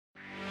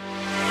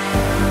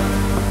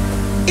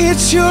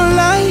It's your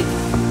life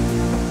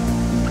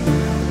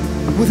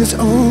with its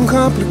own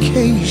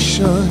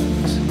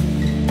complications.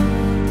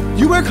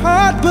 You work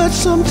hard, but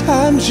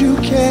sometimes you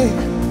can't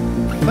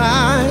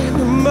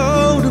find a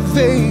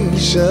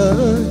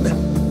motivation.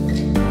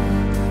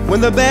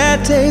 When the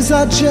bad days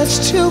are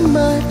just too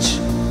much,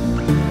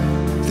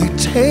 they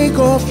take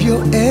off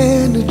your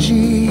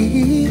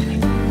energy.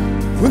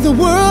 When the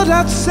world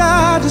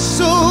outside is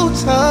so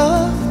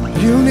tough,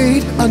 you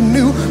need a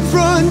new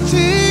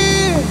frontier.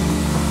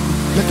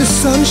 Let the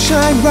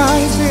sunshine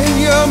rise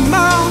in your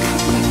mouth,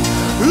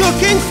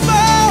 looking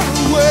far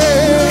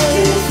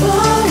away.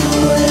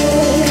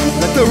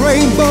 Let the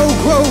rainbow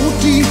grow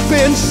deep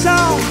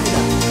inside.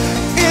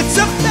 It's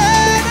a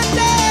better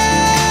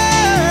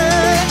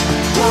day.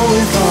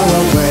 Going far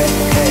away,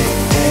 hey,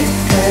 hey,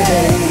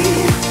 hey.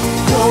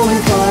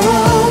 Going far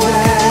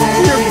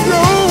away. You're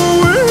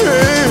going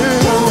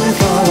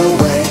far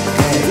away,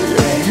 hey,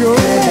 hey,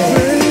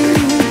 hey.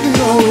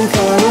 Going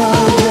far away.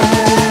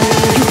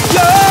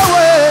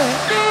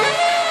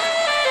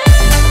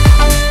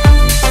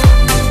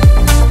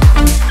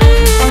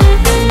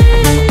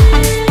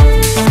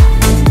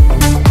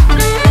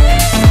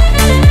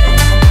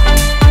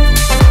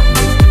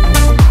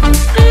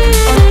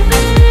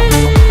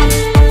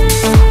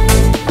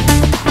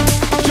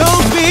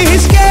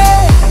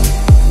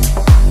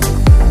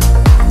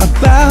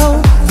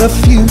 The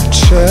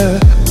future.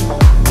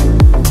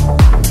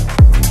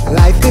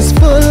 Life is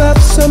full of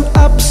some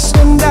ups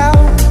and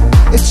downs.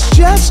 It's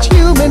just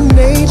human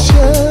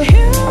nature.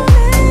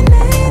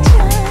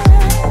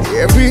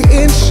 Every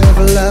inch of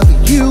love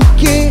you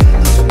give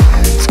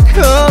is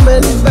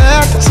coming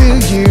back to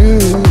you.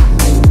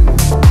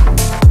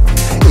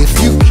 If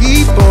you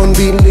keep on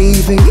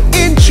believing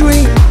in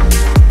dreams,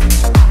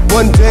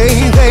 one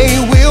day they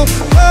will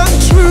come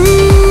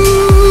true.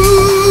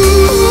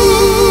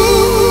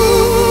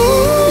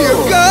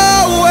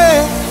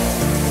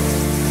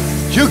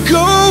 You're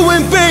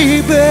going,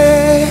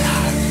 baby.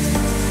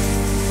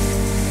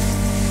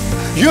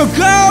 You're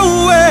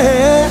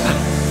going.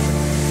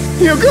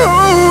 You're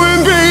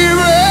going,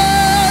 baby.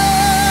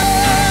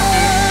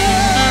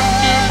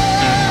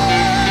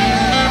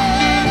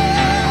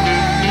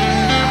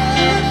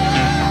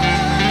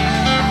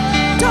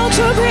 Don't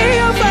you be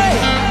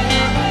afraid.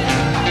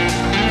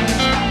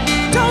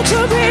 Don't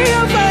you be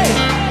afraid.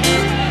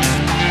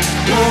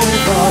 Going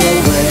far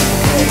away,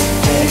 hey,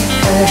 hey,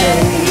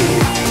 hey.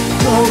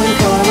 Going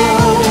far away.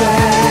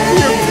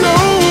 You're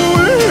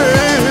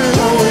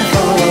going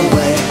far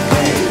away.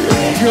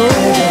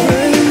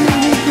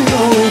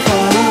 Going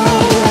far away.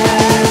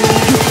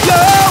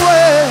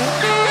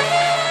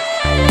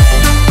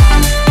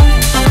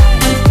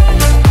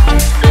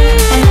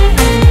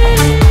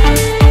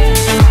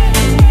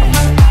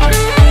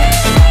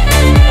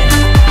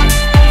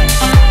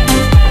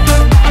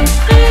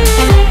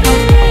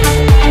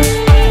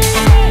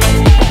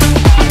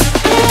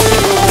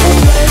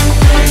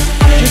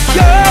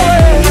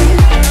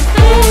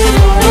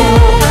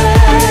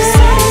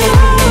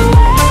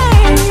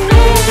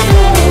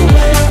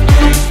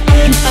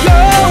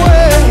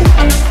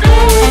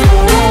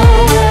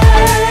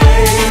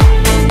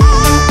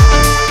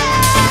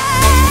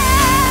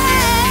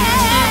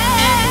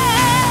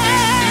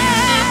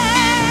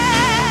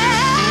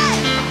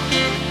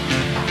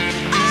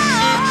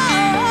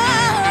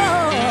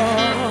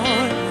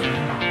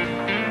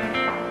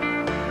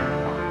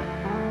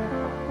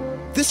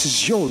 This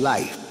is your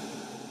life.